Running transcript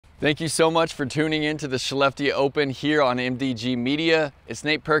Thank you so much for tuning in to the Skelleftea Open here on MDG Media. It's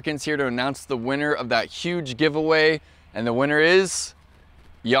Nate Perkins here to announce the winner of that huge giveaway, and the winner is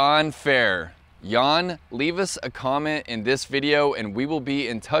Jan Fair. Jan, leave us a comment in this video and we will be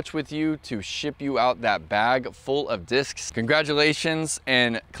in touch with you to ship you out that bag full of discs. Congratulations,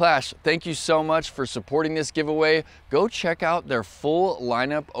 and Clash, thank you so much for supporting this giveaway. Go check out their full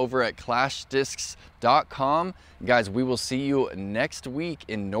lineup over at clashdiscs.com. Guys, we will see you next week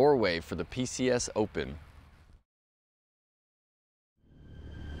in Norway for the PCS Open.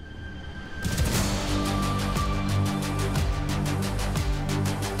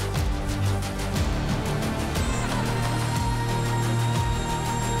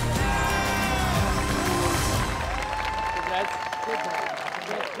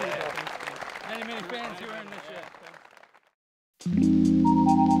 Many fans here in this shit.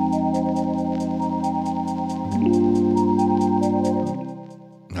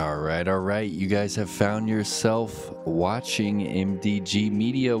 All right. You guys have found yourself watching MDG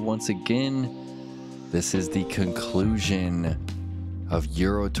Media once again. This is the conclusion of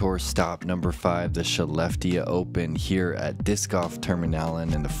EUROTOUR stop number 5, the Skelleftea Open here at Disc Golf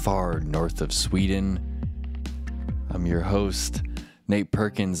Terminalen in the far north of Sweden. I'm your host, Nate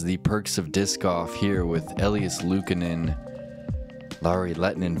Perkins, the Perks of Disc Golf, here with Elias Luukkonen. Lauri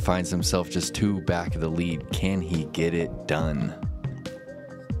Lehtinen finds himself just 2 back of the lead. Can he get it done?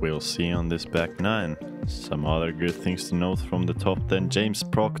 We'll see on this back 9. Some other good things to note from the top 10. James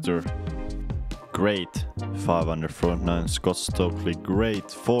Proctor, great 5 under front 9. Scott Stokely, great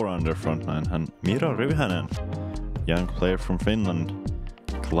 4 under front 9. And Miro Ryhänen, young player from Finland,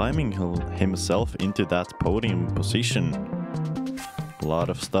 climbing himself into that podium position. A lot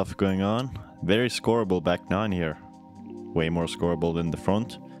of stuff going on. Very scoreable back 9 here. Way more scoreable than the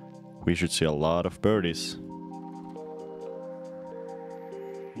front. We should see a lot of birdies.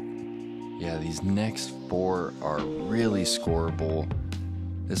 Yeah, these next 4 are really scoreable.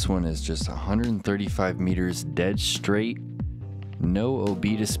 This one is just 135 meters dead straight. No OB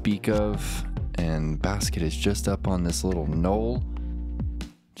to speak of. And basket is just up on this little knoll.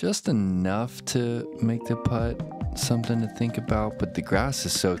 Just enough to make the putt something to think about, but the grass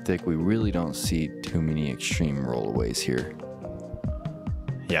is so thick we really don't see too many extreme rollaways here.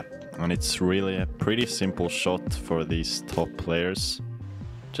 Yeah, and it's really a pretty simple shot for these top players.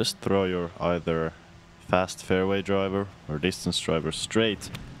 Just throw your either fast fairway driver or distance driver straight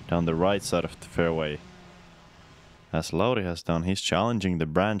down the right side of the fairway. As Lauri has done, he's challenging the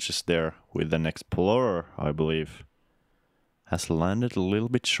branches there with an Explorer, I believe. Has landed a little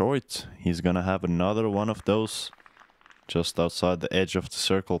bit short. He's gonna have another one of those just outside the edge of the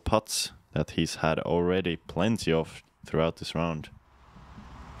circle putts that he's had already plenty of throughout this round.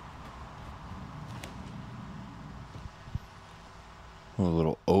 A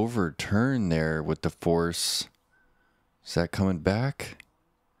little overturn there with the force. Is that coming back?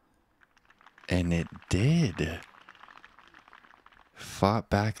 And it did. Fought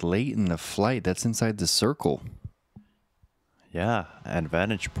back late in the flight. That's inside the circle. Yeah,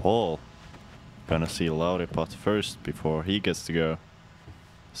 advantage Paul. Gonna see Lauri putt first before he gets to go.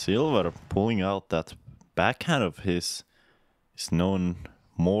 Silver pulling out that backhand of his is known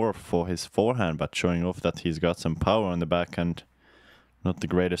more for his forehand, but showing off that he's got some power on the backhand. Not the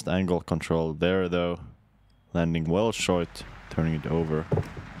greatest angle control there though. Landing well short, turning it over.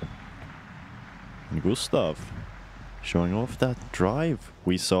 And Gustave showing off that drive.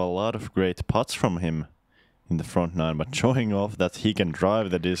 We saw a lot of great putts from him in the front 9, but showing off that he can drive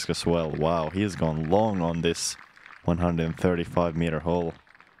the disc as well. Wow, he has gone long on this 135 meter hole.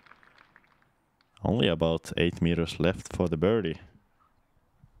 Only about 8 meters left for the birdie.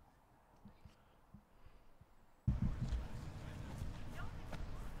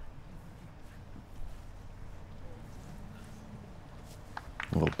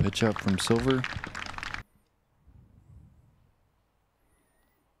 A little pitch up from Silver.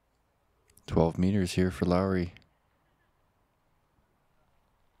 12 meters here for Lauri.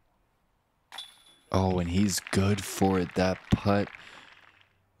 Oh, and he's good for it. That putt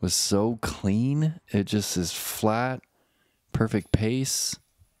was so clean. It just is flat. Perfect pace.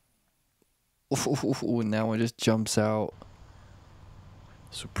 Ooh, and that one just jumps out.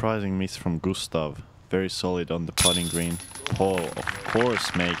 Surprising miss from Gustave. Very solid on the putting green. Paul, of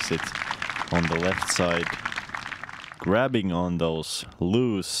course, makes it on the left side. Grabbing on those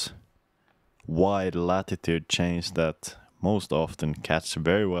loose, wide latitude chains that most often catch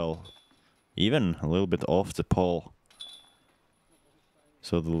very well. Even a little bit off the pole.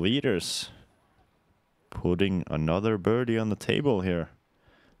 So the leaders putting another birdie on the table here.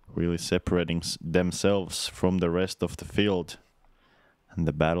 Really separating themselves from the rest of the field. And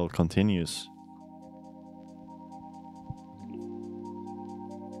the battle continues.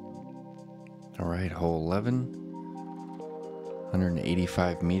 All right, hole 11,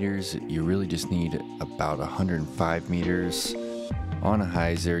 185 meters. You really just need about 105 meters on a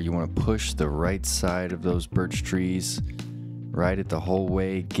hyzer. You want to push the right side of those birch trees, ride it the whole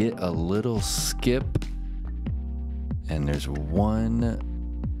way, get a little skip, and there's one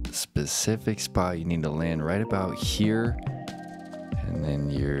specific spot you need to land right about here, and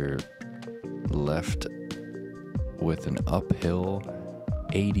then you're left with an uphill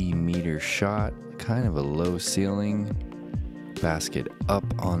 80-meter shot, kind of a low ceiling, basket up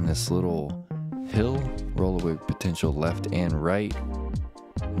on this little hill, roll away potential left and right.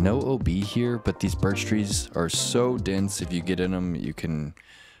 No OB here, but these birch trees are so dense, if you get in them, you can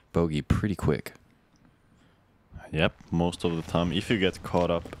bogey pretty quick. Yep, most of the time, if you get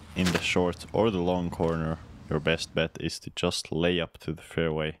caught up in the short or the long corner, your best bet is to just lay up to the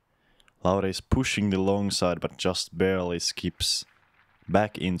fairway. Lauri is pushing the long side, but just barely skips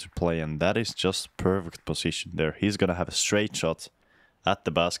back into play, and that is just perfect position there. He's gonna have a straight shot at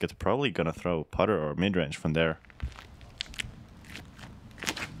the basket, probably gonna throw putter or mid-range from there.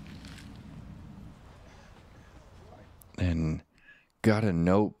 And gotta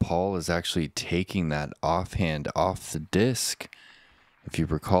note, Paul is actually taking that offhand off the disc. If you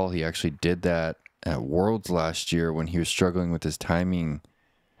recall, he actually did that at Worlds last year when he was struggling with his timing.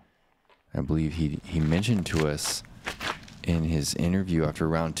 I believe he mentioned to us in his interview after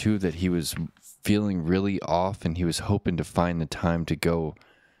round 2 that he was feeling really off and he was hoping to find the time to go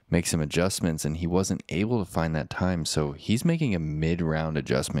make some adjustments, and he wasn't able to find that time. So he's making a mid-round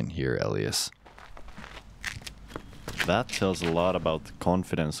adjustment here, Elias. That tells a lot about the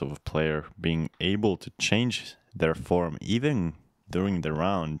confidence of a player, being able to change their form even during the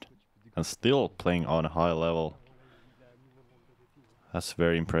round and still playing on a high level. That's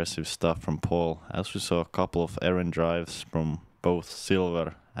very impressive stuff from Paul. As we saw a couple of errant drives from both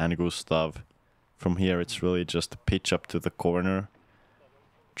Silver and Gustave. From here it's really just a pitch up to the corner.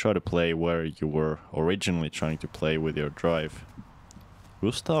 Try to play where you were originally trying to play with your drive.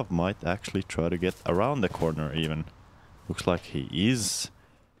 Gustave might actually try to get around the corner even. Looks like he is.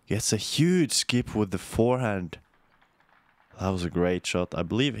 Gets a huge skip with the forehand. That was a great shot. I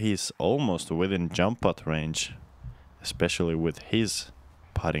believe he's almost within jump putt range, especially with his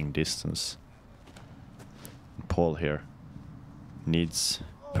putting distance. Paul here needs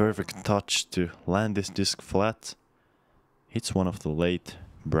perfect touch to land this disc flat. Hits one of the late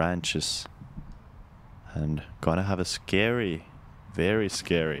branches and gonna have a scary, very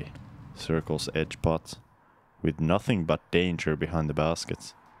scary circle's edge putt with nothing but danger behind the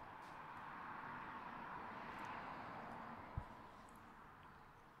basket.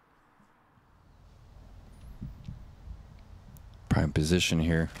 Prime position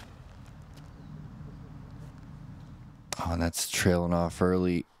here. Oh, and that's trailing off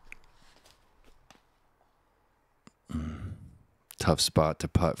early. Tough spot to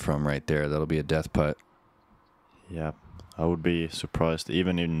putt from right there. That'll be a death putt. Yeah, I would be surprised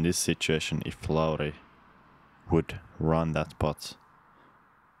even in this situation if Lauri would run that putt.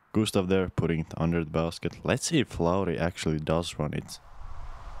 Gustave there putting it under the basket. Let's see if Lauri actually does run it.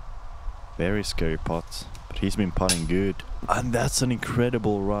 Very scary putt, but he's been putting good. And that's an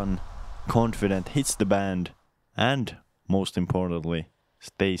incredible run. Confident, hits the band, and most importantly,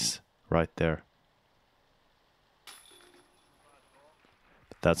 stays right there.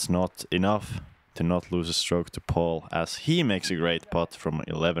 But that's not enough to not lose a stroke to Paul, as he makes a great putt from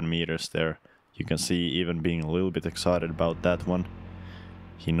 11 meters there. You can see even being a little bit excited about that one.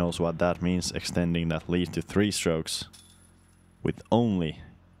 He knows what that means, extending that lead to 3 strokes with only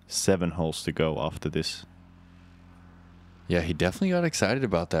 7 holes to go after this. Yeah, he definitely got excited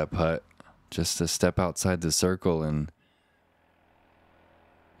about that putt. Just to step outside the circle, and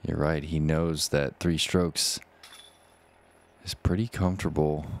you're right, he knows that 3 strokes is pretty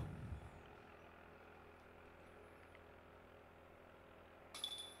comfortable.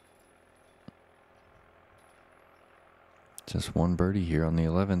 Just one birdie here on the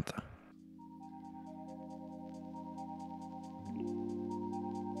 11th.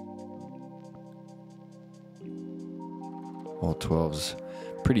 Hole 12's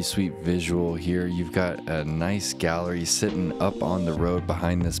pretty sweet visual here. You've got a nice gallery sitting up on the road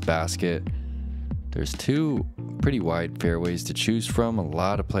behind this basket. There's 2 pretty wide fairways to choose from. A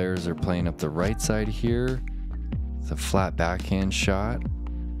lot of players are playing up the right side here. It's a flat backhand shot.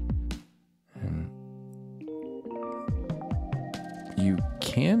 And you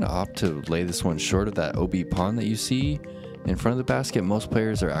can opt to lay this one short of that OB pond that you see in front of the basket. Most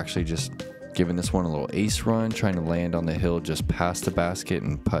players are actually just giving this one a little ace run, trying to land on the hill just past the basket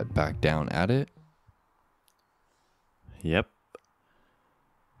and putt back down at it. Yep.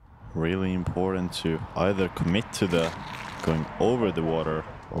 Really important to either commit to the going over the water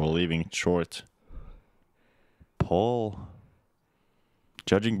or leaving it short. Paul,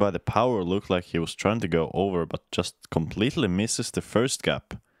 judging by the power, looked like he was trying to go over, but just completely misses the first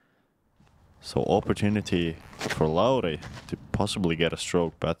gap. So opportunity for Lauri to possibly get a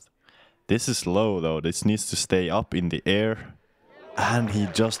stroke, but this is low though. This needs to stay up in the air, and he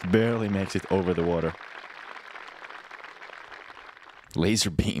just barely makes it over the water. Laser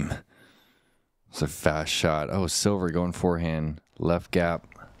beam. It's a fast shot. Oh, Silver going forehand, left gap.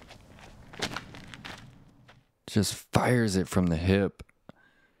 Just fires it from the hip.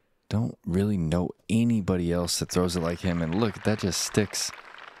 Don't really know anybody else that throws it like him. And look, that just sticks.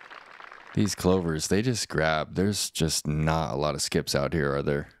 These clovers, they just grab. There's just not a lot of skips out here, are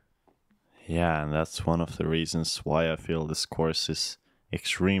there? Yeah, and that's one of the reasons why I feel this course is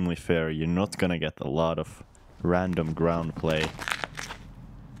extremely fair. You're not gonna get a lot of random ground play.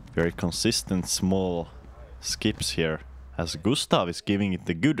 Very consistent small skips here, as Gustave is giving it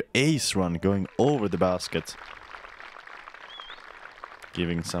the good ace run going over the basket.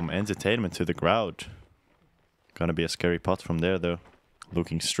 Giving some entertainment to the crowd. Gonna be a scary putt from there though.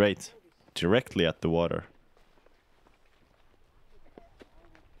 Looking straight, directly at the water.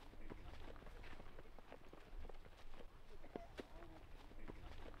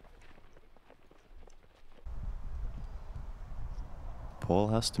 Paul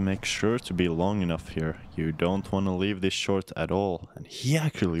has to make sure to be long enough here. You don't want to leave this short at all. And he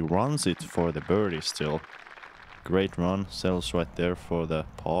actually runs it for the birdie still. Great run, settles right there for the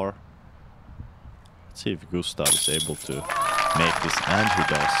par. Let's see if Gustave is able to make this, and he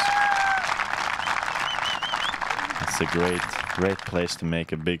does. That's a great place to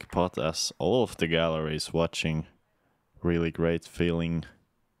make a big putt, as all of the gallery is watching. Really great feeling.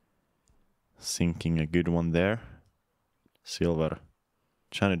 Sinking a good one there. Silver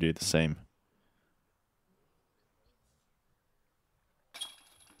trying to do the same.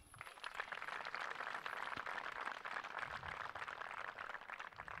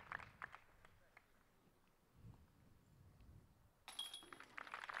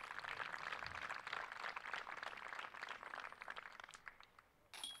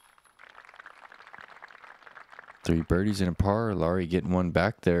 Three birdies and a par. Lauri getting one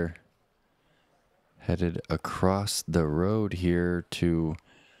back there. Headed across the road here to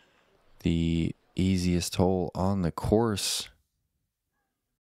the easiest hole on the course.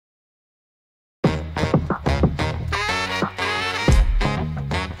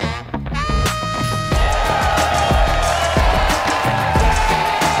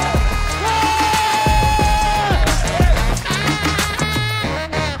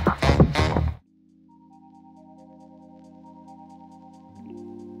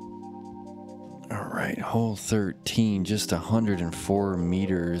 Hole 13, just 104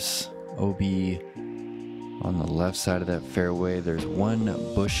 meters. OB on the left side of that fairway. There's one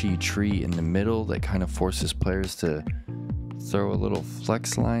bushy tree in the middle that kind of forces players to throw a little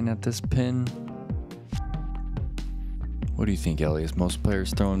flex line at this pin. What do you think, Elias? Most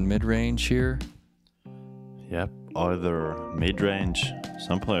players throwing mid-range here? Yep, either mid-range,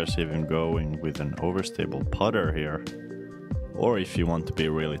 some players even going with an overstable putter here. Or if you want to be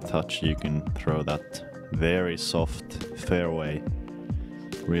really touchy, you can throw that very soft fairway.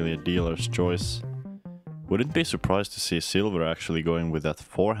 Really a dealer's choice. Wouldn't be surprised to see Silver actually going with that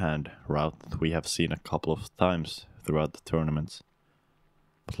forehand route that we have seen a couple of times throughout the tournament.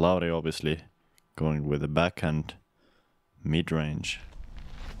 But Lauri obviously going with a backhand mid-range.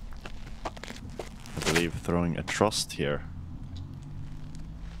 I believe throwing a trust here.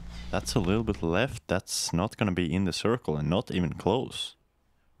 That's a little bit left. That's not going to be in the circle and not even close.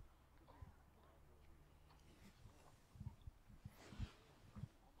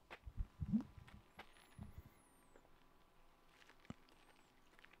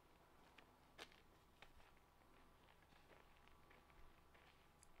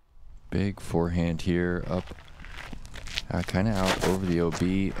 Big forehand here, up, kind of out over the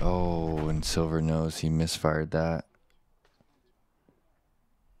OB. Oh, and Silver knows he misfired that.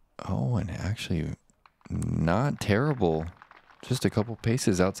 Oh, and actually not terrible. Just a couple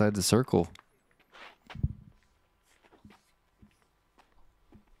paces outside the circle.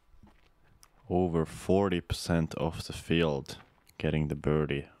 Over 40% of the field getting the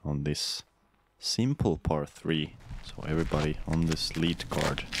birdie on this simple par 3. So everybody on this lead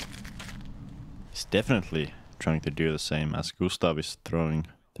card is definitely trying to do the same, as Gustave is throwing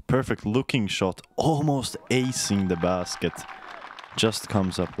the perfect looking shot, almost acing the basket. Just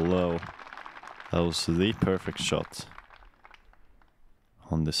comes up low. That was the perfect shot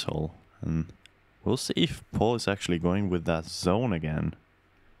on this hole. And we'll see if Paul is actually going with that zone again.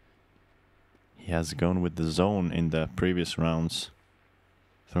 He has gone with the zone in the previous rounds.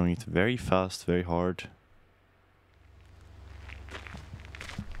 Throwing it very fast, very hard.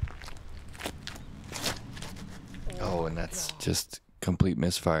 Oh, and that's just complete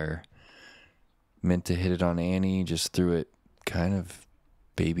misfire. Meant to hit it on Annie, just threw it kind of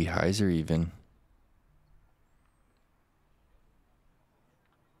baby hyzer even.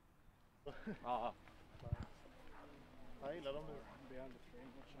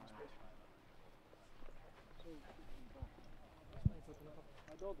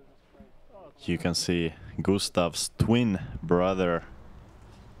 You can see Gustave's twin brother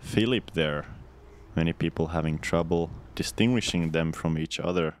Philip there. Many people having trouble distinguishing them from each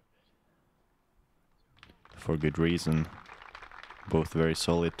other. For good reason. Both very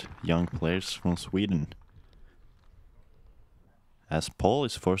solid young players from Sweden. As Paul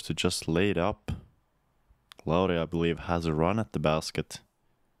is forced to just lay it up. Lauri, I believe, has a run at the basket.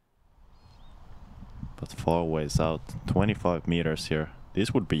 But far ways out, 25 meters here.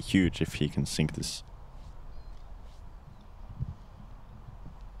 This would be huge if he can sink this.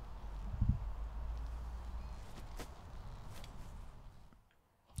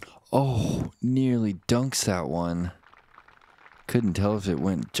 Oh, nearly dunks that one. Couldn't tell if it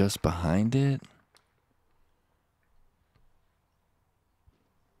went just behind it.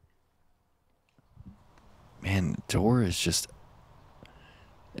 Man, the door is just...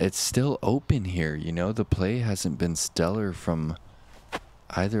 It's still open here, you know? The play hasn't been stellar from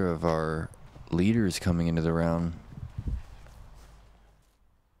either of our leaders coming into the round.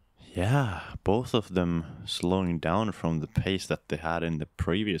 Yeah, both of them slowing down from the pace that they had in the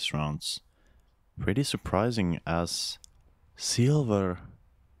previous rounds. Pretty surprising as Silver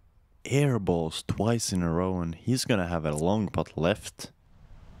airballs twice in a row and he's gonna have a long putt left.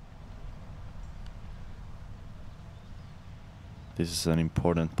 This is an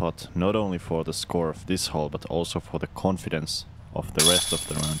important putt, not only for the score of this hole, but also for the confidence of the rest of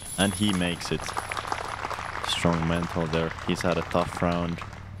the round. And he makes it. Strong mental there. He's had a tough round.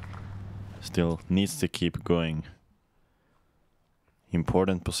 Still needs to keep going.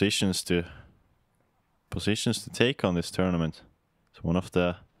 Important positions to take on this tournament. It's one of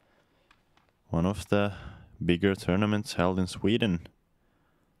the bigger tournaments held in Sweden.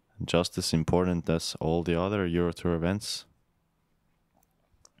 Just as important as all the other EuroTour events.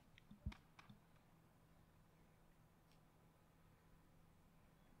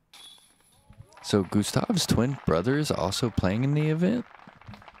 So Gustave's twin brother is also playing in the event?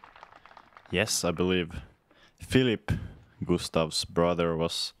 Yes, I believe Philip, Gustave's brother,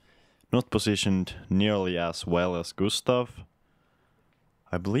 was not positioned nearly as well as Gustave.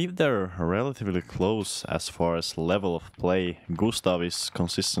 I believe they're relatively close as far as level of play. Gustave is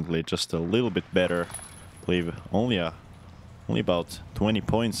consistently just a little bit better. I believe only about 20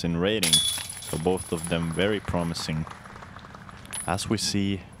 points in rating. So both of them very promising. As we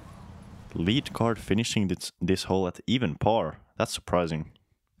see, lead card finishing this hole at even par. That's surprising.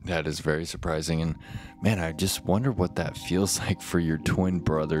 That is very surprising. And man, I just wonder what that feels like for your twin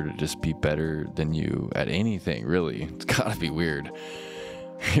brother to just be better than you at anything, really. It's gotta be weird.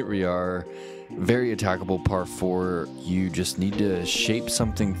 Here we are, very attackable par 4. You just need to shape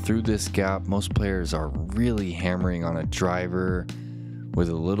something through this gap. Most players are really hammering on a driver with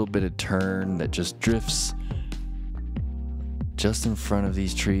a little bit of turn that just drifts just in front of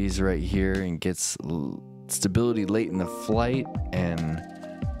these trees right here and gets stability late in the flight. And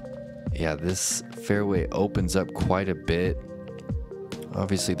yeah, this fairway opens up quite a bit.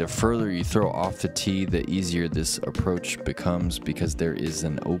 Obviously, the further you throw off the tee, the easier this approach becomes because there is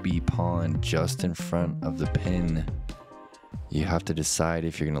an OB pond just in front of the pin. You have to decide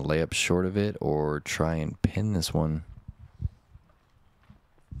if you're going to lay up short of it or try and pin this one.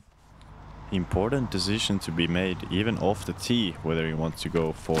 Important decision to be made even off the tee, whether you want to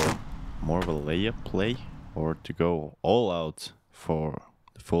go for more of a layup play or to go all out for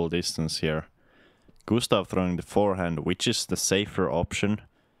the full distance here. Gustave throwing the forehand, which is the safer option.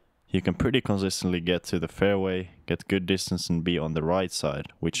 You can pretty consistently get to the fairway, get good distance and be on the right side,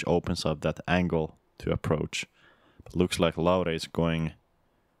 which opens up that angle to approach. But looks like Lauri is going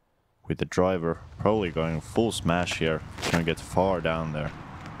with the driver, probably going full smash here, trying to get far down there.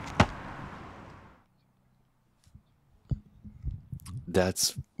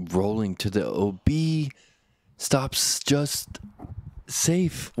 That's rolling to the OB. Stops just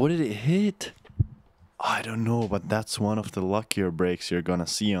safe. What did it hit? I don't know, but that's one of the luckier breaks you're gonna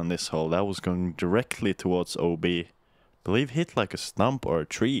see on this hole. That was going directly towards OB. Believe hit like a stump or a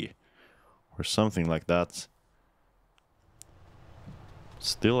tree. or something like that.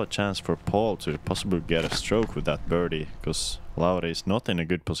 Still a chance for Paul to possibly get a stroke with that birdie, because Lauri is not in a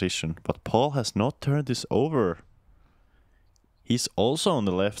good position. But Paul has not turned this over. He's also on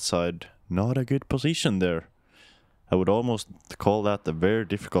the left side. Not a good position there. I would almost call that a very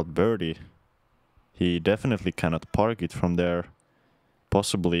difficult birdie. He definitely cannot park it from there.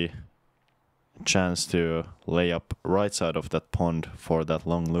 Possibly a chance to lay up right side of that pond for that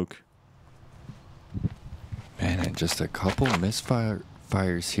long look. Man, and just a couple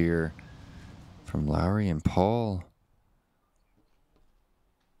misfires here from Lauri and Paul.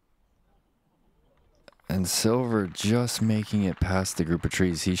 And Silver just making it past the group of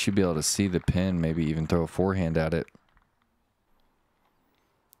trees. He should be able to see the pin, maybe even throw a forehand at it.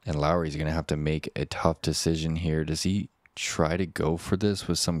 And Lauri's going to have to make a tough decision here. Does he try to go for this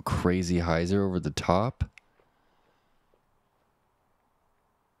with some crazy hyzer over the top?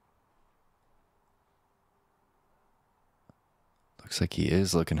 Looks like he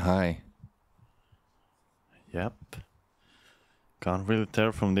is looking high. Yep. Can't really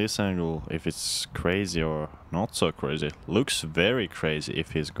tell from this angle if it's crazy or not so crazy. Looks very crazy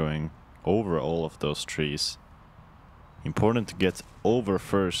if he's going over all of those trees. Important to get over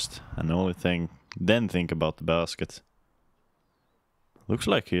first and then think about the basket. Looks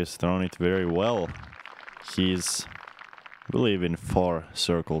like he has thrown it very well. He's, I believe, in far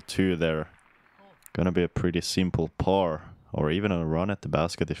circle 2 there. Gonna be a pretty simple par, or even a run at the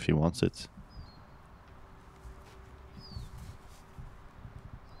basket if he wants it.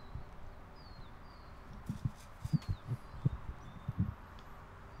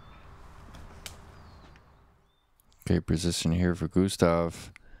 Great position here for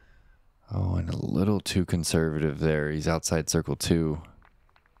Gustave. Oh, and a little too conservative there. He's outside circle 2.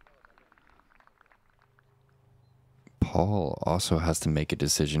 Paul also has to make a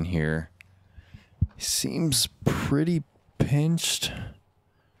decision here. He seems pretty pinched.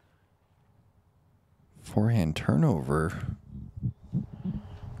 Forehand turnover.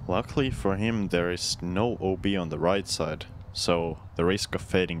 Luckily for him, there is no OB on the right side, so the risk of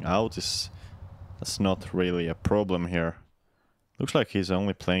fading out that's not really a problem here. Looks like he's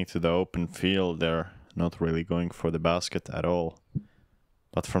only playing to the open field there, not really going for the basket at all.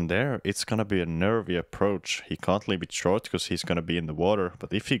 But from there, it's gonna be a nervy approach. He can't leave it short because he's gonna be in the water,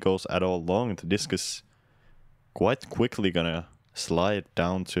 but if he goes at all long, the disc is quite quickly gonna slide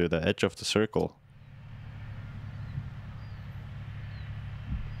down to the edge of the circle.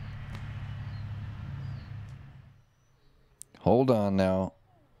 Hold on now.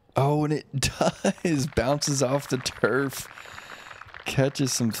 Oh, and it does. Bounces off the turf.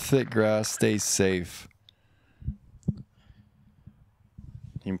 Catches some thick grass. Stays safe.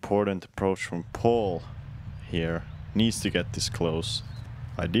 Important approach from Paul here. Needs to get this close.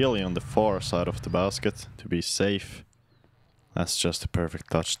 Ideally on the far side of the basket to be safe. That's just a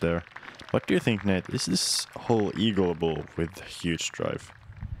perfect touch there. What do you think, Nate? Is this hole eagleable with huge drive?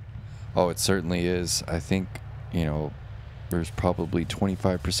 Oh, it certainly is. I think, you know, there's probably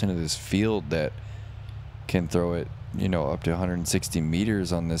 25% of this field that can throw it, you know, up to 160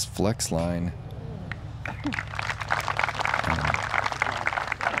 meters on this flex line.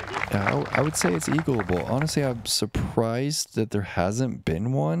 I would say it's eagleable. Honestly, I'm surprised that there hasn't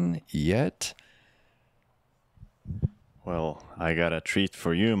been one yet. Well, I got a treat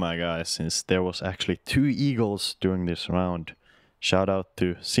for you, my guy, since there was actually 2 eagles during this round. Shout out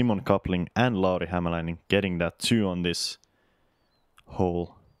to Simon Coupling and Lauri Hämäläinen getting that 2 on this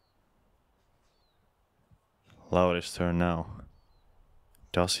hole. Lauri's turn now.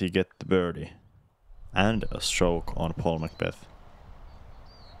 Does he get the birdie? And a stroke on Paul McBeth.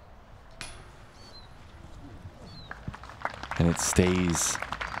 And it stays.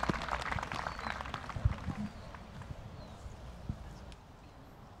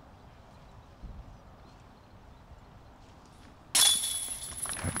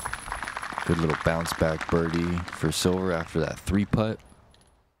 Good little bounce back birdie for Silver after that 3-putt.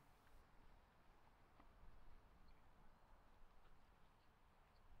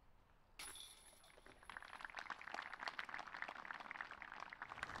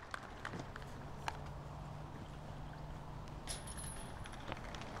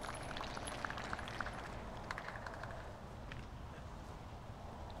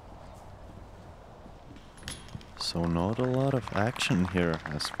 So not a lot of action here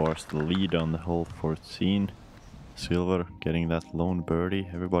as far as the lead on the hole 14. Silver getting that lone birdie,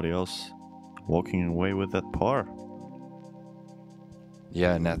 everybody else walking away with that par.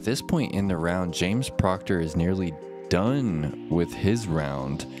 Yeah, and at this point in the round, James Proctor is nearly done with his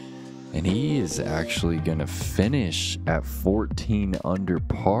round. And he is actually going to finish at 14 under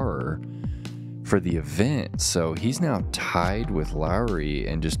par for the event. So he's now tied with Lauri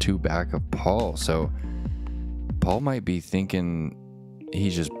and just 2 back of Paul. So Paul might be thinking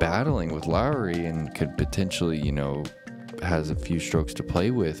he's just battling with Lauri and could potentially, you know, has a few strokes to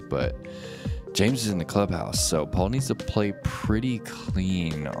play with, but James is in the clubhouse, so Paul needs to play pretty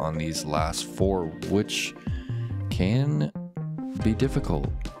clean on these last 4, which can be difficult.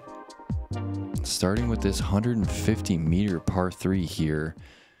 Starting with this 150 meter par 3 here,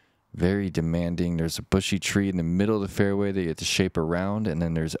 very demanding. There's a bushy tree in the middle of the fairway that you have to shape around, and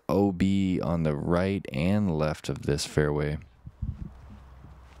then there's OB on the right and left of this fairway.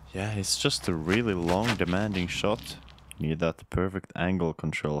 Yeah, it's just a really long, demanding shot. You need that perfect angle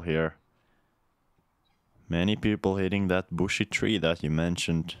control here. Many people hitting that bushy tree that you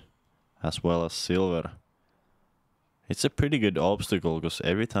mentioned, as well as silver. It's a pretty good obstacle, because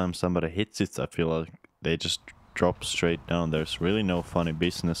every time somebody hits it, I feel like they just drop straight down. There's really no funny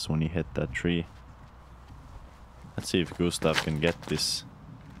business when you hit that tree. Let's see if Gustave can get this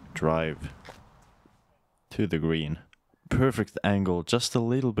drive to the green. Perfect angle, just a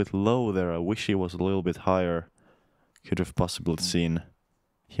little bit low there. I wish he was a little bit higher. Could have possibly seen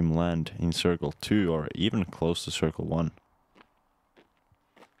him land in circle 2 or even close to circle 1.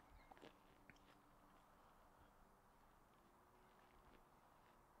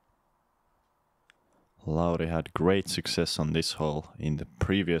 Lauri had great success on this hole in the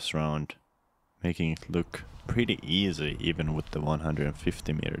previous round, making it look pretty easy even with the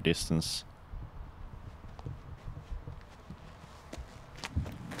 150 meter distance.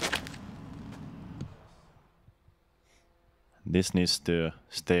 This needs to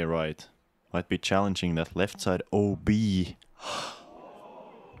stay right. Might be challenging that left side OB.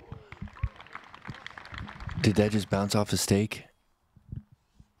 Did that just bounce off a stake?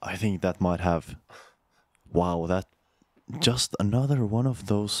 I think that might have. Wow, that just another one of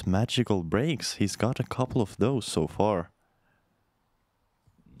those magical breaks. He's got a couple of those so far.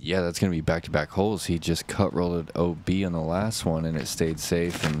 Yeah, that's going to be back-to-back holes. He just cut rolled it OB on the last one and it stayed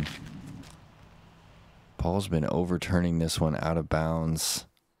safe, and Paul's been overturning this one out of bounds.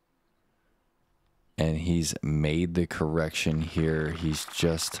 And he's made the correction here. He's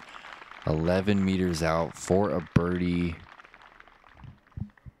just 11 meters out for a birdie.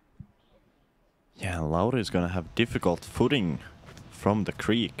 Yeah, Lauri is gonna have difficult footing from the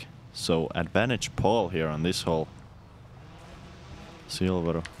creek. So advantage Paul here on this hole.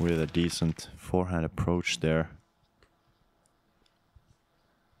 Silver with a decent forehand approach there.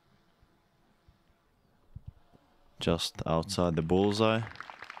 Just outside the bullseye.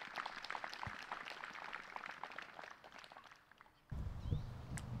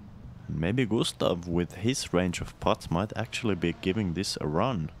 Maybe Gustave with his range of putts might actually be giving this a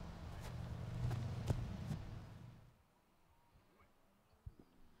run.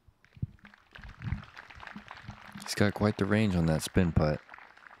 He's got quite the range on that spin putt.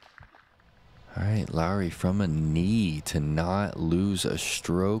 All right, Lauri from a knee to not lose a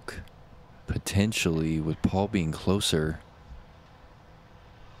stroke, potentially with Paul being closer.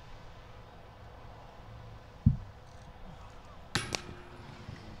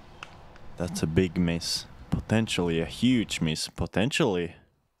 That's a big miss. Potentially a huge miss. Potentially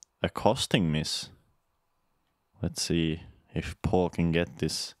a costing miss. Let's see if Paul can get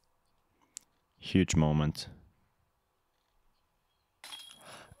this huge moment.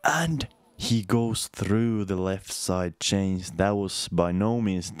 And he goes through the left side chains. That was by no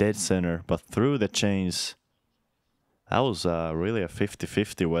means dead center, but through the chains. That was really a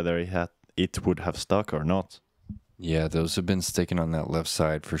 50-50 whether it would have stuck or not. Yeah, those have been sticking on that left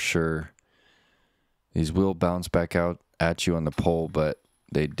side for sure. These will bounce back out at you on the pole, but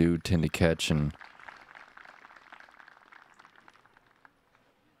they do tend to catch, and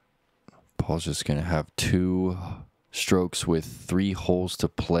Paul's just going to have 2 strokes with 3 holes to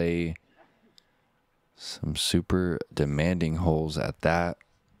play. Some super demanding holes at that.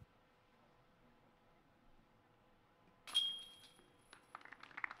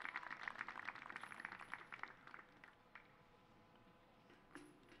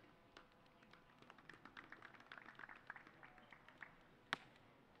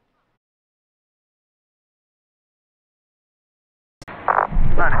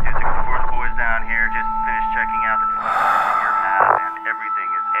 Latitude 64's boys down here. Just finished checking out the on your map, and everything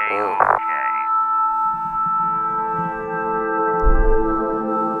is A-okay.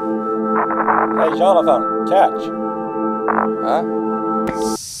 Hey, Jonathan, catch. Huh?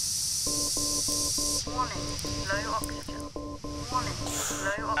 Warning, low oxygen. Warning,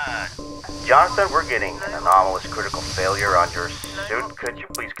 low oxygen. Jonathan, we're getting an anomalous critical failure on your suit. Could you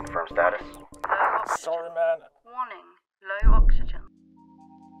please confirm status? Low oxygen. Sorry, man. Warning, low oxygen.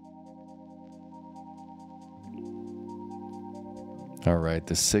 All right,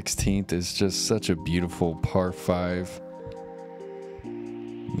 the 16th is just such a beautiful par 5.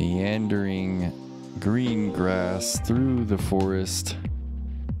 Meandering green grass through the forest.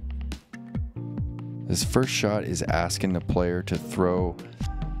 This first shot is asking the player to throw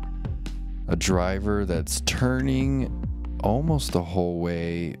a driver that's turning almost the whole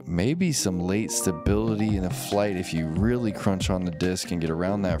way. Maybe some late stability in the flight if you really crunch on the disc and get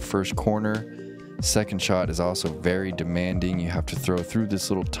around that first corner. Second shot is also very demanding. You have to throw through this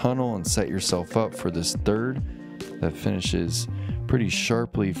little tunnel and set yourself up for this third that finishes pretty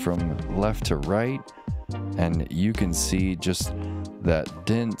sharply from left to right. And you can see just that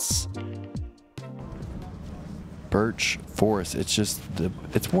dense birch forest. It's just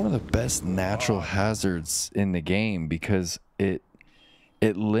it's one of the best natural hazards in the game because it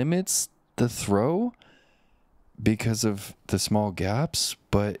limits the throw because of the small gaps,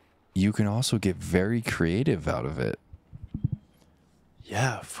 but you can also get very creative out of it.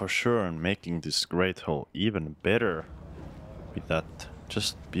 Yeah, for sure, and making this great hole even better with that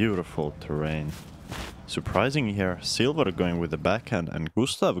just beautiful terrain. Surprising here, Silver going with the backhand and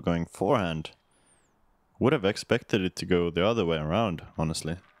Gustave going forehand. Would have expected it to go the other way around,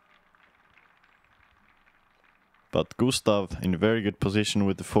 honestly. But Gustave in very good position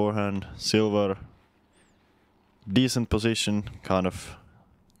with the forehand. Silver, decent position, kind of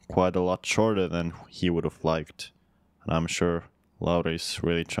quite a lot shorter than he would have liked. And I'm sure Lauri is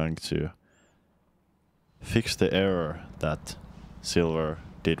really trying to fix the error that Silver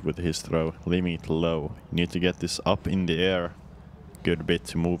did with his throw. Leaving it low. You need to get this up in the air good bit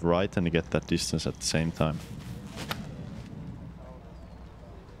to move right and get that distance at the same time.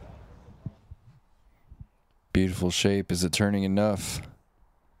 Beautiful shape. Is it turning enough?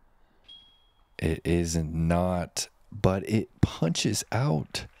 It is not, but it punches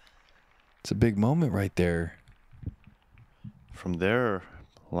out. It's a big moment right there. From there,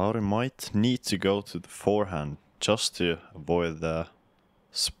 Lauri might need to go to the forehand just to avoid the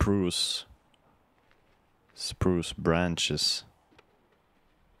spruce branches.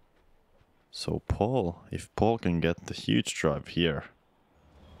 So Paul, if Paul can get the huge drive here,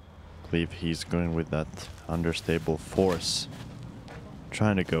 I believe he's going with that understable force.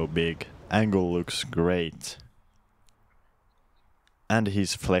 Trying to go big. Angle looks great. And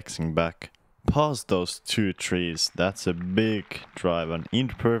he's flexing back. Past those 2 trees, that's a big drive and in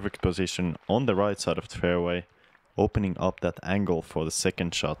perfect position on the right side of the fairway, opening up that angle for the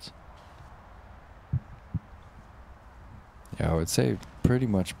second shot. Yeah, I would say pretty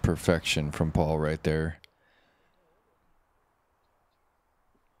much perfection from Paul right there.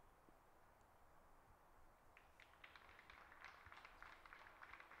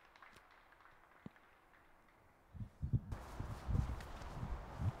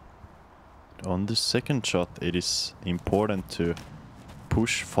 On the second shot, it is important to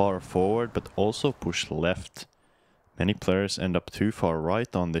push far forward, but also push left. Many players end up too far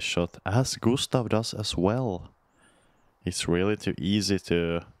right on this shot, as Gustave does as well. It's really too easy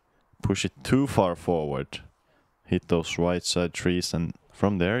to push it too far forward. Hit those right side trees, and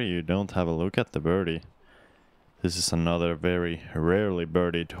from there you don't have a look at the birdie. This is another very rarely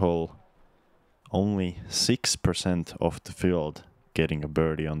birdied hole. Only 6% of the field getting a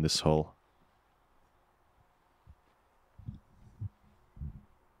birdie on this hole.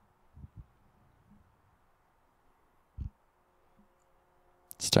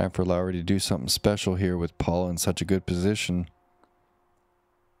 It's time for Lauri to do something special here with Paul in such a good position.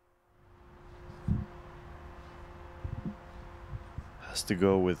 Has to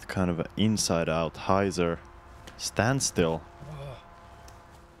go with kind of an inside-out hyzer standstill.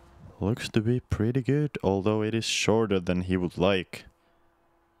 Looks to be pretty good, although it is shorter than he would like.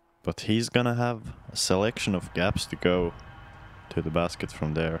 But he's gonna have a selection of gaps to go to the basket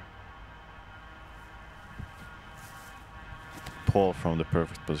from there. Paul from the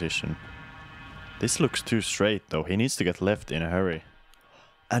perfect position. This looks too straight though, he needs to get left in a hurry.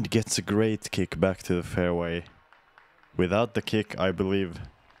 And gets a great kick back to the fairway. Without the kick, I believe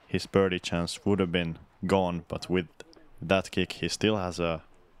his birdie chance would have been gone, but with that kick he still has a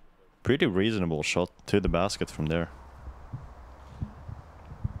pretty reasonable shot to the basket from there.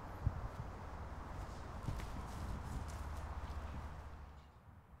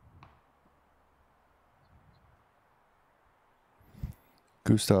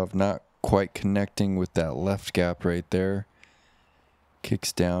 Gustave not quite connecting with that left gap right there.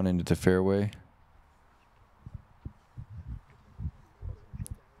 Kicks down into the fairway.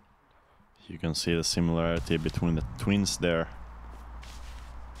 You can see the similarity between the twins there.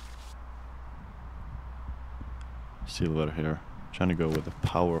 Silver here, trying to go with a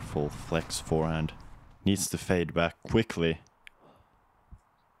powerful flex forehand. Needs to fade back quickly.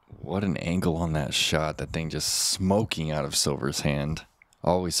 What an angle on that shot. That thing just smoking out of Silver's hand.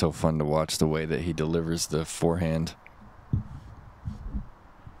 Always so fun to watch the way that he delivers the forehand.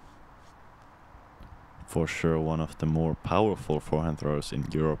 For sure one of the more powerful forehand throwers in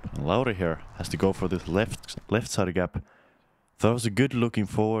Europe. And Lauri here has to go for this left side gap. Throws a good looking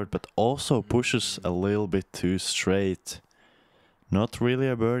forward, but also pushes a little bit too straight. Not really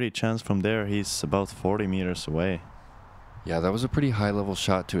a birdie chance from there. He's about 40 meters away. Yeah, that was a pretty high level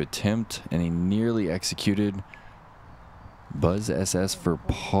shot to attempt, and he nearly executed. Buzz SS for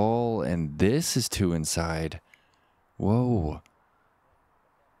Paul, and this is two inside. Whoa.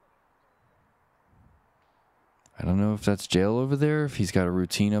 I don't know if that's jail over there, if he's got a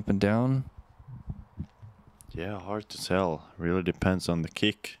routine up and down. Yeah, hard to tell. Really depends on the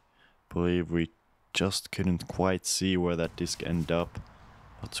kick. Believe we just couldn't quite see where that disc ended up.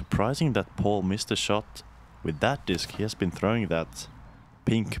 But surprising that Paul missed a shot with that disc. He has been throwing that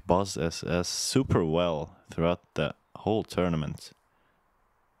pink Buzz SS super well throughout the whole tournament.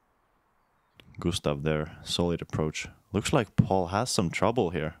 Gustave there, solid approach. Looks like Paul has some trouble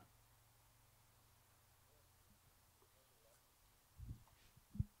here.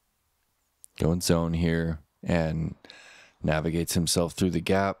 Going zone here and navigates himself through the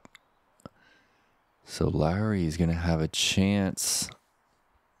gap. So Lauri is going to have a chance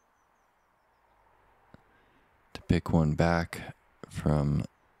to pick one back from,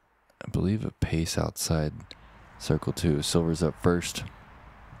 I believe, a pace outside circle 2. Silver's up first.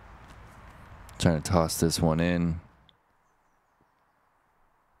 Trying to toss this one in.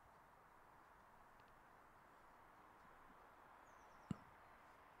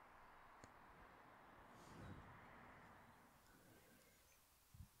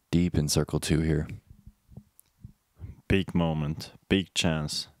 Deep in circle 2 here. Big moment, big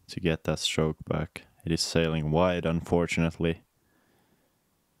chance to get that stroke back. It is sailing wide, unfortunately.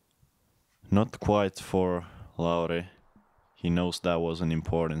 Not quite for Lauri. He knows that was an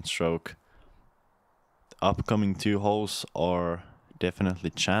important stroke. The upcoming 2 holes are definitely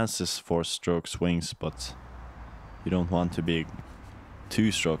chances for stroke swings, but you don't want to be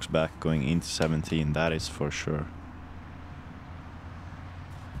 2 strokes back going into 17, that is for sure.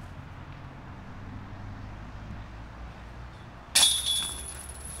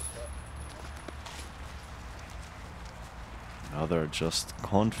 Another just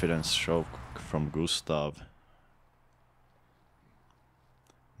confidence stroke from Gustave.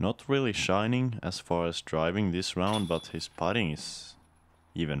 Not really shining as far as driving this round, but his putting is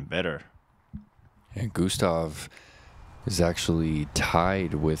even better. And Gustave is actually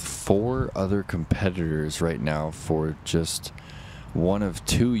tied with 4 other competitors right now for just one of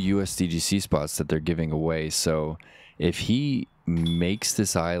 2 USDGC spots that they're giving away. So if he makes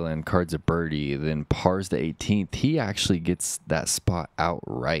this island, cards a birdie, then pars the 18th, he actually gets that spot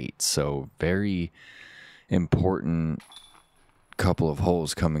outright. So very important couple of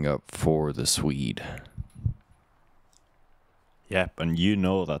holes coming up for the Swede. Yep, and you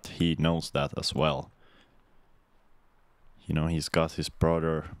know that he knows that as well. You know, he's got his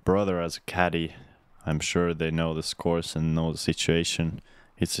brother as a caddy. I'm sure they know the scores and know the situation.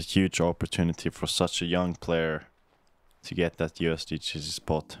 It's a huge opportunity for such a young player to get that USDGC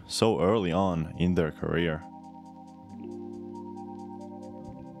spot so early on in their career.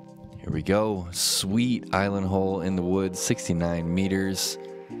 Here we go. Sweet island hole in the woods, 69 meters.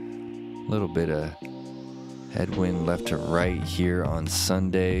 A little bit of headwind left to right here on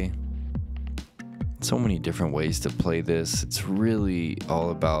Sunday. So many different ways to play this. It's really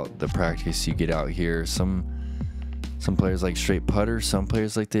all about the practice you get out here. Some players like straight putter. Some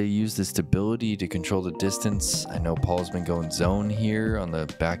players like to use the stability to control the distance. I know Paul's been going zone here on the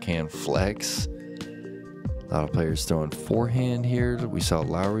backhand flex. A lot of players throwing forehand here. We saw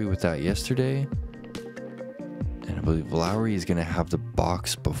Lauri with that yesterday. And I believe Lauri is going to have the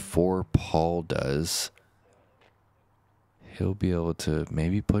box before Paul does. He'll be able to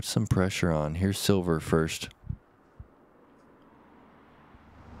maybe put some pressure on. Here's Silver first.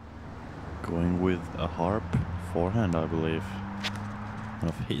 Going with a harp forehand, I believe. One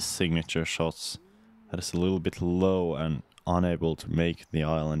of his signature shots that is a little bit low and unable to make the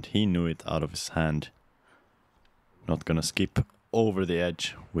island. He knew it out of his hand. Not gonna skip over the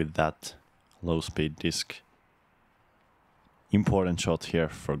edge with that low speed disc. Important shot here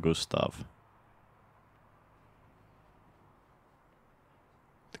for Gustave.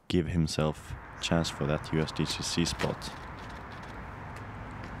 To give himself a chance for that USDGC spot.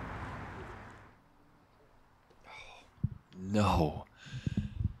 No.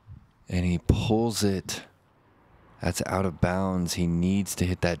 And he pulls it. That's out of bounds. He needs to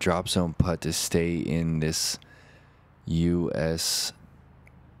hit that drop zone putt to stay in this US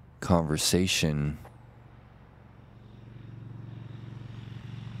conversation.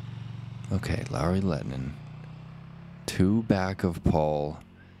 Okay, Lauri Lehtinen. 2 back of Paul.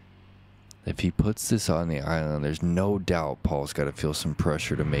 If he puts this on the island, there's no doubt Paul's got to feel some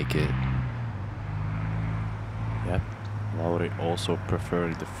pressure to make it. Yep. Lauri also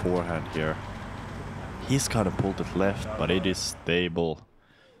preferred the forehand here. He's kind of pulled it left, but it is stable.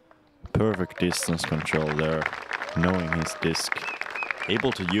 Perfect distance control there, knowing his disc.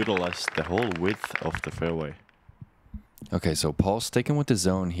 Able to utilize the whole width of the fairway. Okay, so Paul's sticking with the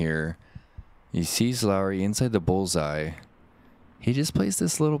zone here. He sees Lauri inside the bullseye. He just plays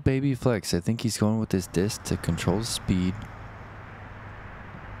this little baby flex. I think he's going with his disc to control the speed.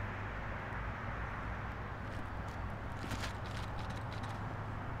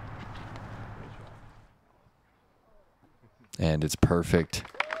 And it's perfect.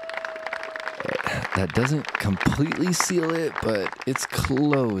 That doesn't completely seal it, but it's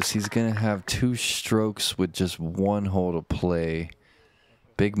close. He's going to have 2 strokes with just 1 hole to play.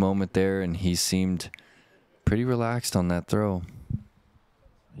 Big moment there, and he seemed pretty relaxed on that throw.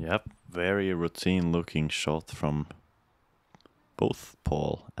 Yep, very routine looking shot from both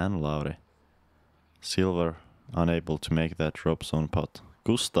Paul and Lauri. Silver unable to make that drop zone putt.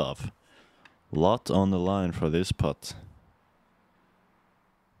 Gustave, lot on the line for this putt.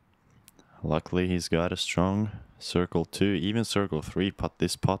 Luckily he's got a strong circle 2, even circle 3 putt.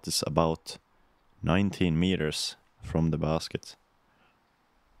 This putt is about 19 meters from the basket.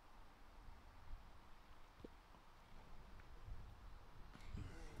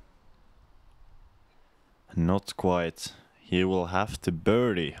 Not quite. He will have to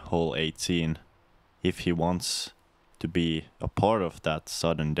birdie hole 18 if he wants to be a part of that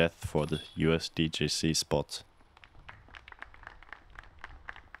sudden death for the USDGC spot.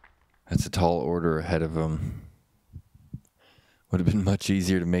 That's a tall order ahead of him. Would have been much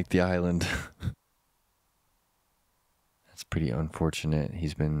easier to make the island. That's pretty unfortunate.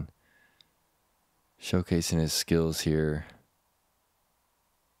 He's been showcasing his skills here.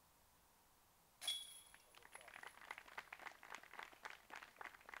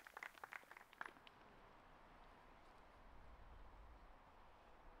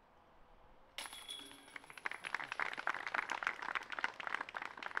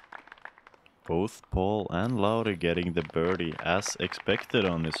 Both Paul and Lauri getting the birdie as expected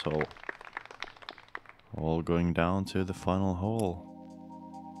on this hole. All going down to the final hole.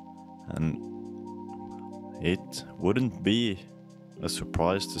 And it wouldn't be a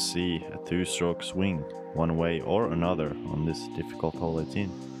surprise to see a 2-stroke swing one way or another on this difficult hole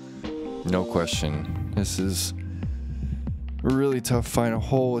 18. No question. This is a really tough final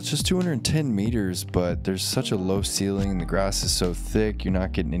hole. It's just 210 meters, but there's such a low ceiling. The grass is so thick, you're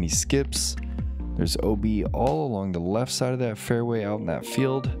not getting any skips. There's OB all along the left side of that fairway out in that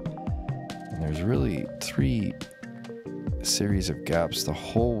field. And there's really 3 series of gaps the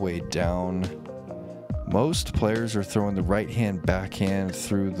whole way down. Most players are throwing the right hand backhand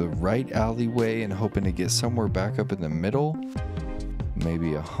through the right alleyway and hoping to get somewhere back up in the middle.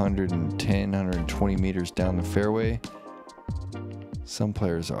 Maybe 110, 120 meters down the fairway. Some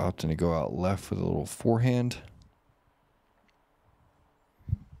players are opting to go out left with a little forehand.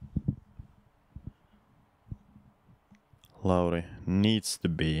 Lauri needs to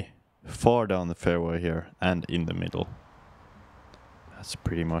be far down the fairway here and in the middle. That's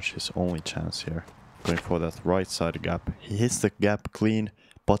pretty much his only chance here. Going for that right side gap. He hits the gap clean,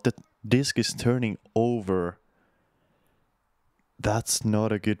 but the disc is turning over. That's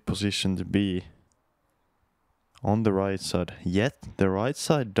not a good position to be on the right side. Yet the right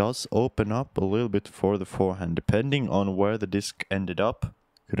side does open up a little bit for the forehand, depending on where the disc ended up.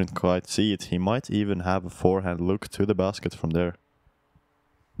 Couldn't quite see it. He might even have a forehand look to the basket from there.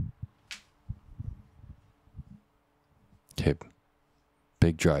 Okay,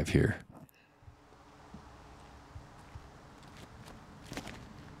 big drive here.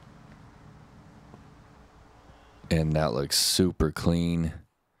 And that looks super clean.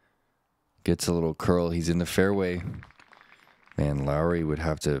 Gets a little curl. He's in the fairway. Man, Lauri would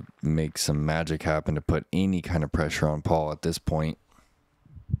have to make some magic happen to put any kind of pressure on Paul at this point.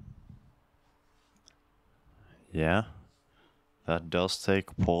 Yeah, that does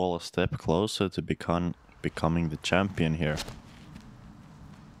take Paul a step closer to becoming the champion here.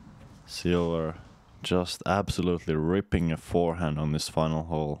 Silver just absolutely ripping a forehand on this final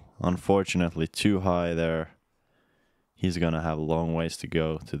hole. Unfortunately, too high there. He's gonna have a long ways to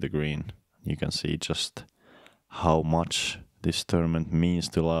go to the green. You can see just how much this tournament means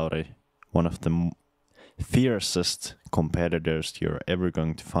to Lauri. One of the fiercest competitors you're ever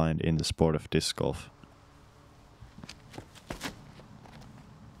going to find in the sport of disc golf.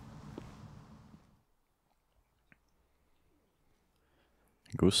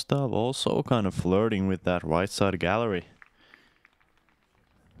 Gustave also kind of flirting with that right side gallery.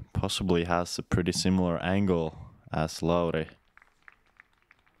 Possibly has a pretty similar angle as Lauri.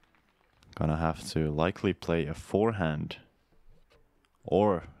 Gonna have to likely play a forehand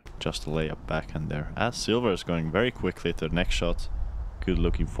or just a layup backhand there. As Silver is going very quickly to the next shot. Good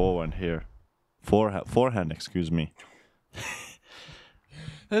looking forward here. Forehand, excuse me.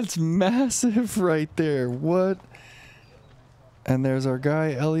 That's massive right there. What? And there's our guy,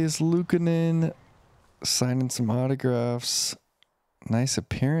 Elias Luukkonen, signing some autographs. Nice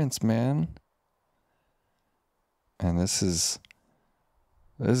appearance, man. And this is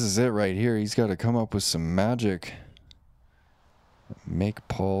it right here. He's got to come up with some magic. Make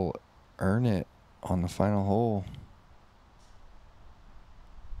Paul earn it on the final hole.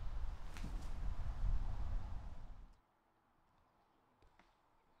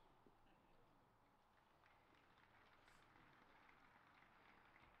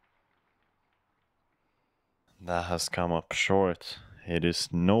 That has come up short. It is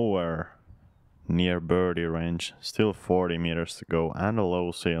nowhere near birdie range. Still 40 meters to go and a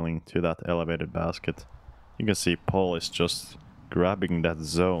low ceiling to that elevated basket. You can see Paul is just grabbing that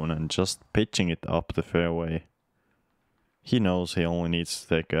zone and just pitching it up the fairway. He knows he only needs to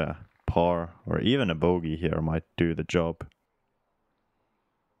take a par or even a bogey here might do the job.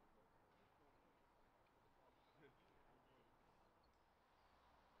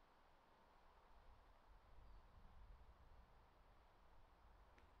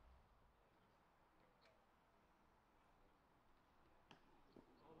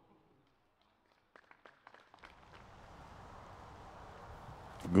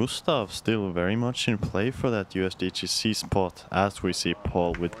 Gustave still very much in play for that USDGC spot as we see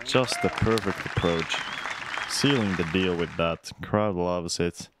Paul with just the perfect approach. Sealing the deal with that. Crowd loves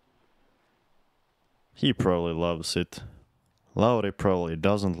it. He probably loves it. Lauri probably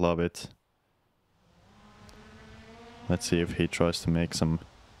doesn't love it. Let's see if he tries to make some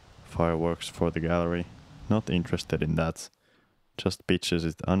fireworks for the gallery. Not interested in that. Just pitches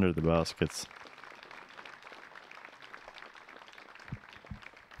it under the baskets.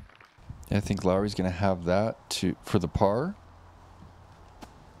 I think Lauri's going to have that for the par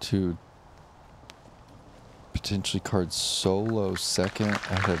to potentially card solo second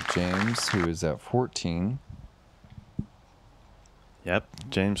ahead of James, who is at 14. Yep,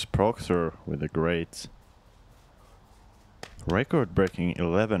 James Proctor with a great record-breaking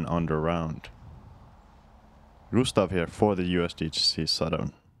 11 under round. Gustave here for the USDGC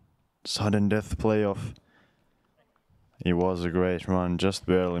sudden death playoff. It was a great run, just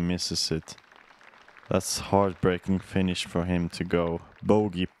barely misses it. That's heartbreaking finish for him to go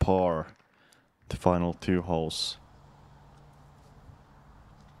bogey par the final 2 holes.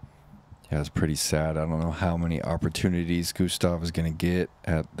 Yeah, it's pretty sad. I don't know how many opportunities Gustave is going to get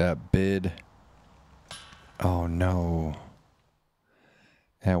at that bid. Oh no.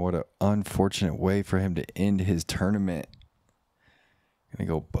 And what an unfortunate way for him to end his tournament. Gonna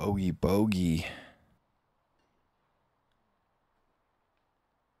go bogey bogey.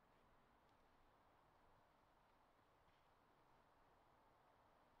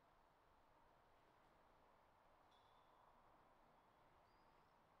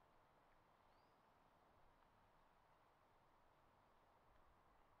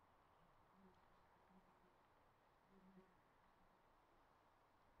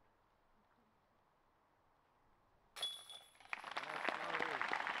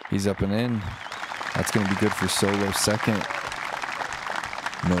 He's up and in. That's going to be good for solo second.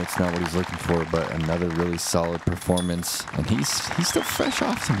 No, it's not what he's looking for, but another really solid performance. And he's still fresh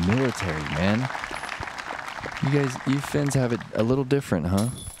off the military, man. You Finns have it a little different, huh?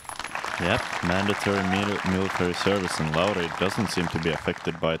 Yep, mandatory military service, and Lauri doesn't seem to be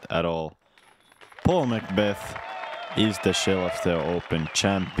affected by it at all. Paul McBeth is the Skelleftea Open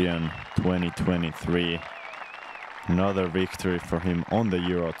champion 2023. Another victory for him on the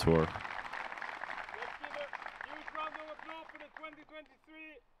EUROTOUR. Let's give a huge round of applause for the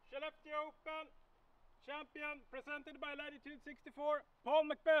 2023 Skelleftea Open champion presented by Latitude 64, Paul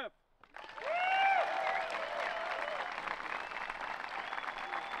McBeth.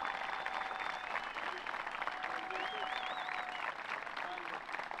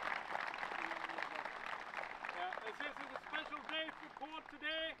 This is a special day for Paul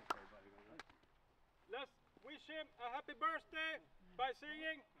today. Let's wish him a happy birthday by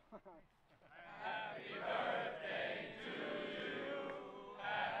singing. Happy birthday to you.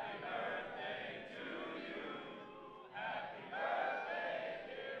 Happy birthday to you. Happy birthday,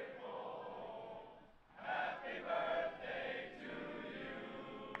 dear Paul. Happy birthday to you.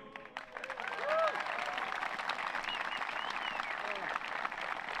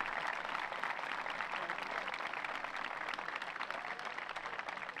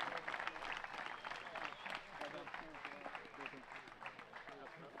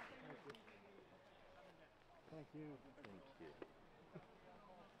 All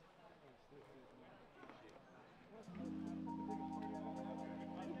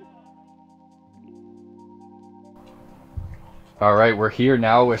right, we're here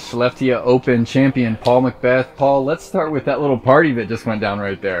now with Skelleftea Open champion Paul McBeth. Paul, let's start with that little party that just went down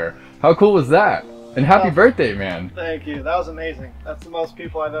right there. How cool was that? And happy birthday, man. Thank you. That was amazing. That's the most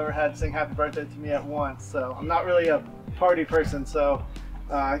people I've ever had sing happy birthday to me at once. So I'm not really a party person. So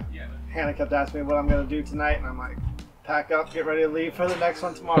Hannah kept asking me what I'm going to do tonight. And I'm like, pack up, get ready to leave for the next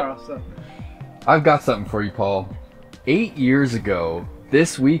one tomorrow. So I've got something for you, Paul. 8 years ago,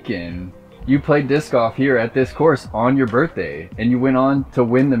 this weekend, you played disc golf here at this course on your birthday, and you went on to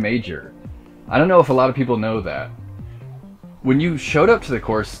win the major. I don't know if a lot of people know that. When you showed up to the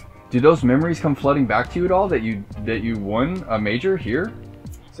course, do those memories come flooding back to you at all that you won a major here?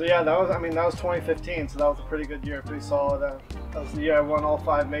 So yeah, that was 2015, so that was a pretty good year, pretty solid. That was the year I won all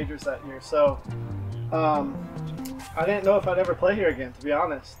 5 majors that year. So I didn't know if I'd ever play here again, to be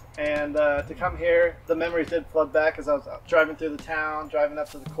honest. And to come here, the memories did flood back as I was driving through the town, driving up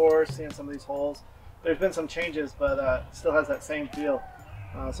to the course, seeing some of these holes. There's been some changes, but it still has that same feel.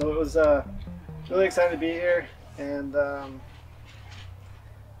 So it was really excited to be here, and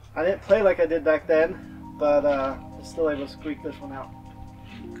I didn't play like I did back then, but I was still able to squeak this one out.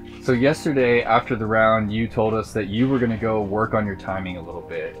 So yesterday after the round, you told us that you were going to go work on your timing a little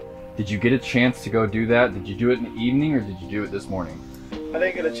bit. Did you get a chance to go do that? Did you do it in the evening, or did you do it this morning? I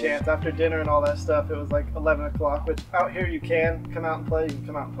didn't get a chance. After dinner and all that stuff, it was like 11 o'clock, which out here you can come out and play. You can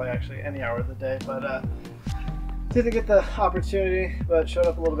come out and play actually any hour of the day, but didn't get the opportunity, but showed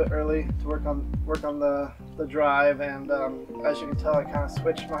up a little bit early to work on the drive, and as you can tell, I kind of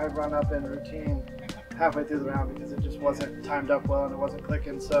switched my run up and routine halfway through the round because it just wasn't timed up well and it wasn't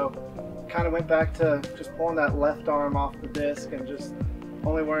clicking. So kind of went back to just pulling that left arm off the disc and just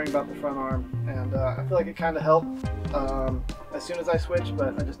only worrying about the front arm, and I feel like it kind of helped as soon as I switched,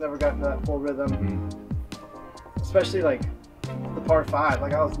 but I just never got into that full rhythm. Especially like the par 5,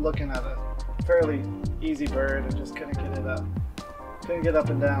 like I was looking at a fairly easy bird and just couldn't get up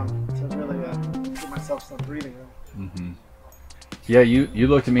and down to really give myself some breathing room. Yeah, you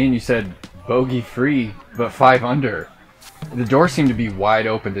looked at me and you said bogey free, but 5 under. The door seemed to be wide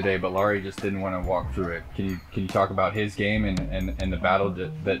open today, but Lauri just didn't want to walk through it. Can you talk about his game and the battle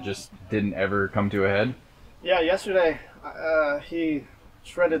that just didn't ever come to a head? Yeah, yesterday he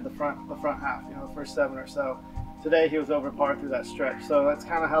shredded the front half, the first 7 or so. Today he was over par through that stretch, so that's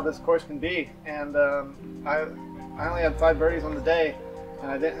kind of how this course can be. And I only had 5 birdies on the day,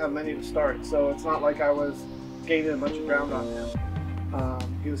 and I didn't have many to start, so it's not like I was gaining a bunch of ground on him.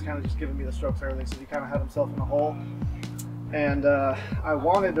 He was kind of just giving me the strokes early, so he kind of had himself in a hole. And I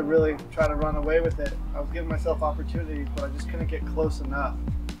wanted to really try to run away with it. I was giving myself opportunities, but I just couldn't get close enough.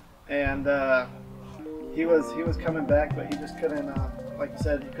 And he was coming back, but he just couldn't, like you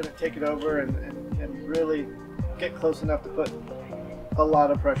said, he couldn't take it over and really get close enough to put a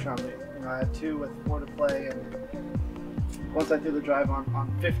lot of pressure on me. I had 2 with 4 to play, and once I threw the drive on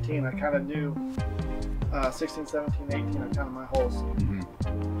 15, I kind of knew 16, 17, 18 are kind of my holes.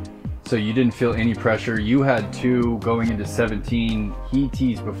 So you didn't feel any pressure. You had 2 going into 17. He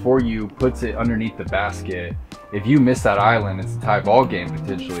tees before you, puts it underneath the basket. If you miss that island, it's a tie ball game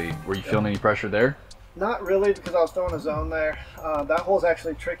potentially. Were you feeling any pressure there? Not really, because I was throwing a zone there. That hole's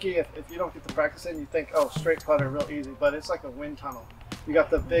actually tricky. If you don't get the practice in, you think, oh, straight putter, real easy. But it's like a wind tunnel. You got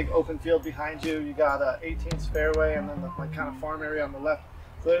the big open field behind you. You got a 18th fairway, and then the kind of farm area on the left.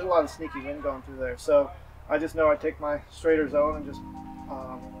 So there's a lot of sneaky wind going through there. So I just know I take my straighter zone and just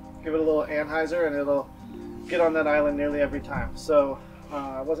give it a little Anheuser, and it'll get on that island nearly every time. So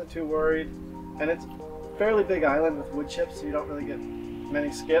I wasn't too worried, and it's a fairly big island with wood chips, so you don't really get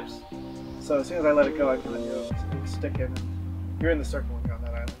many skips. So as soon as I let it go, I kind of knew it was sticking. And you're in the circle when you're on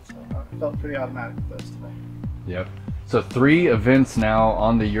that island, so it felt pretty automatic with those today. Yep. So 3 events now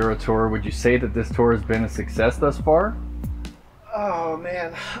on the Euro Tour. Would you say that this tour has been a success thus far? Oh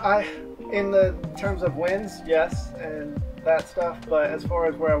man, in the terms of wins, yes, and that stuff, but as far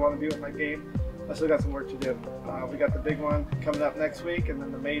as where I want to be with my game, I still got some work to do. We got the big one coming up next week, and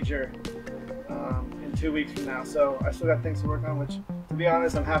then the major in 2 weeks from now, so I still got things to work on, which, to be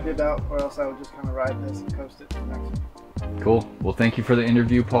honest, I'm happy about, or else I would just kind of ride this and coast it to the next one. Cool. Well, thank you for the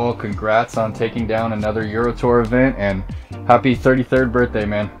interview, Paul. Congrats on taking down another Euro Tour event, and happy 33rd birthday,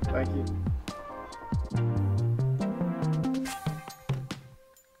 man. Thank you.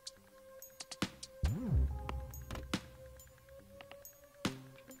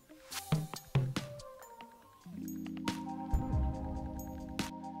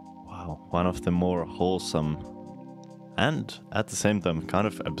 One of the more wholesome and at the same time kind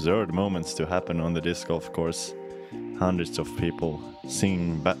of absurd moments to happen on the disc golf course. hundreds of people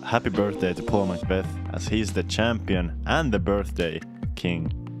singing happy birthday to Paul McBeth, as he's the champion and the birthday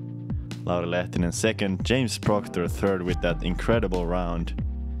king. Lauri Lehtinen second, James Proctor third with that incredible round.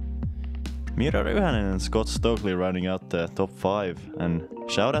 Mira Ryhänen and Scott Stokely rounding out the top 5, and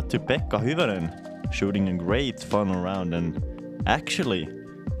shout out to Pekka Hyvänen shooting a great final round and actually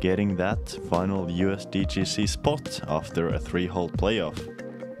getting that final USDGC spot after a 3-hole playoff.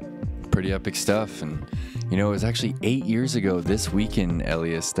 Pretty epic stuff. And you know, it was actually 8 years ago this weekend,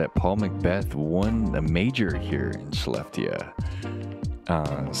 Elias, that Paul McBeth won a major here in Skelleftea.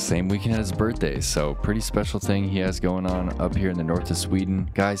 Same weekend as his birthday, so pretty special thing he has going on up here in the north of Sweden.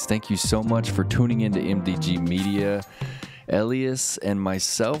 Guys, thank you so much for tuning into MDG Media. Elias and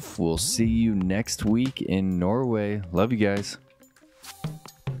myself will see you next week in Norway. Love you guys.